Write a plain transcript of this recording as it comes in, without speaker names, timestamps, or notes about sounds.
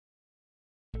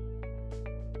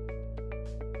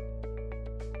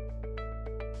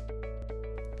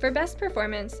For best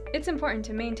performance, it's important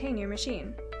to maintain your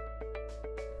machine.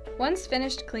 Once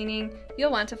finished cleaning,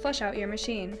 you'll want to flush out your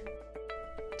machine.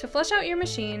 To flush out your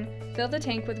machine, fill the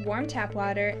tank with warm tap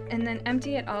water and then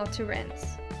empty it all to rinse.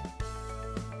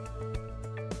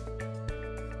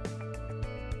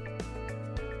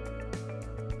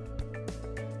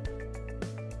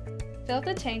 Fill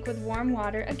the tank with warm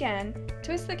water again,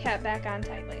 twist the cap back on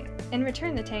tightly, and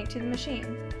return the tank to the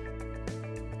machine.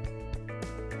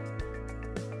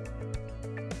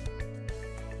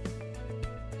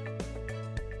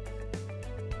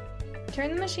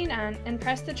 Turn the machine on and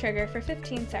press the trigger for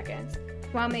 15 seconds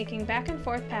while making back and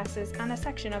forth passes on a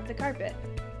section of the carpet.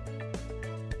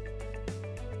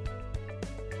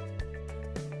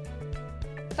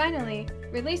 Finally,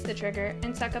 release the trigger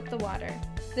and suck up the water.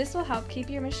 This will help keep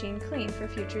your machine clean for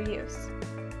future use.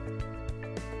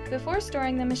 Before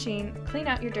storing the machine, clean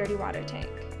out your dirty water tank.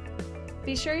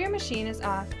 Be sure your machine is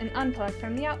off and unplugged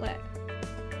from the outlet.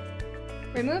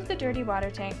 Remove the dirty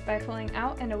water tank by pulling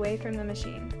out and away from the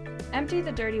machine. Empty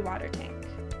the dirty water tank.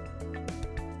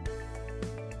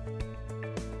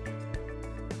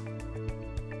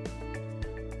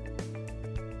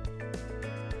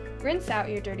 Rinse out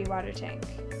your dirty water tank.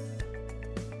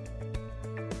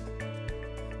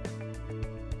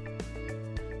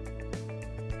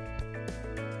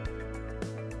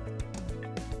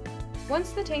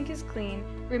 Once the tank is clean,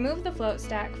 remove the float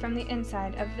stack from the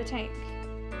inside of the tank.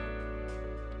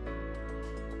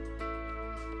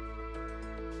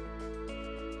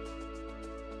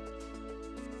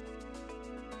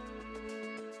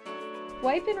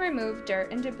 Wipe and remove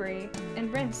dirt and debris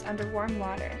and rinse under warm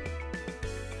water.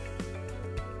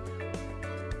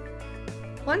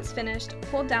 Once finished,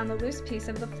 pull down the loose piece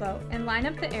of the float and line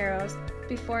up the arrows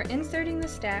before inserting the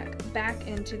stack back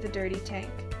into the dirty tank.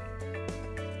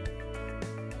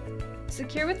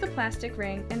 Secure with the plastic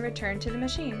ring and return to the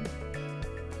machine.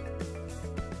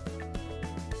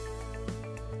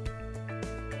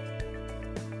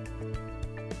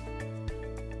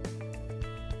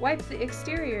 Wipe the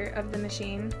exterior of the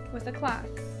machine with a cloth.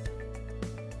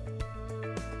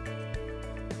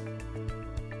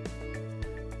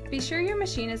 Be sure your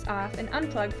machine is off and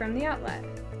unplugged from the outlet.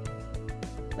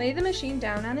 Lay the machine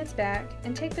down on its back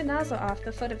and take the nozzle off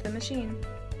the foot of the machine.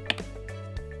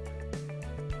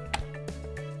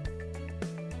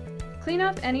 Clean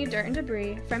off any dirt and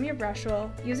debris from your brush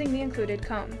roll using the included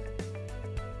comb.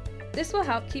 This will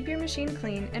help keep your machine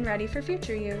clean and ready for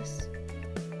future use.